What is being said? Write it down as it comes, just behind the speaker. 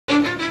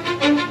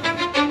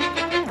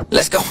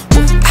Let's go.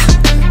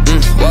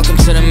 Welcome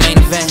to the main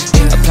event.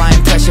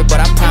 Applying pressure, but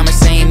I promise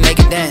I ain't make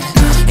it then.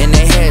 In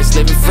their heads,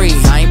 living free,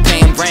 I ain't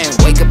paying rent.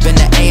 Wake up in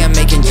the AM,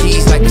 making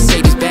G's like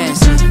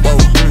Mercedes-Benz. Whoa,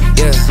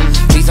 yeah,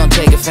 please don't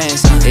take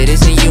offense. It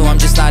isn't you, I'm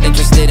just not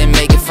interested in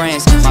making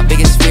friends. My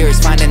biggest fear is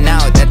finding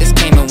out that this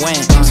came and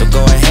went. So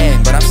go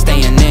ahead, but I'm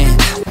staying in.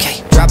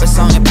 Okay, drop a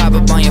song and pop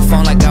up on your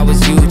phone like I was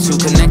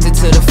YouTube. Connected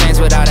to the fans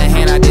without a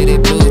hand, I did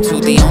it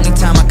Bluetooth. The only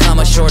time I come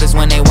up short is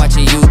when they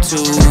watching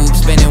YouTube.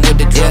 Spinning with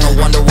the drill,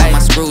 no wonder why my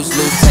screws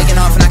loose. Taking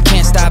off and I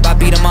can't stop, I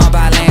beat them all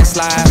by a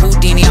landslide.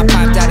 Houdini, I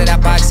popped out of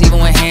that box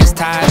even with hands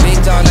tied. Big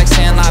dog like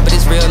Sandlot, but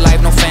it's real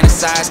life, no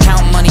fantasize.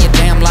 Counting money, a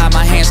damn lie,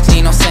 my hands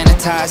clean, no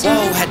sanitize.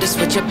 Whoa, had to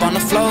switch up on the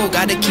flow,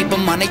 gotta keep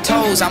them on their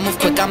toes. I move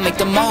quick, I make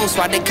the most,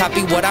 why they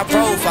copy what I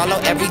wrote. Follow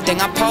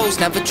everything I post,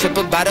 never trip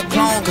about a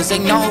clone. Cause they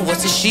know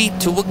what's a sheep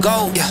to a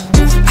goat.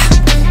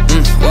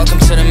 Welcome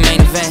to the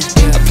main event.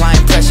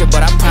 Applying pressure,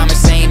 but I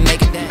promise I ain't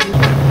make it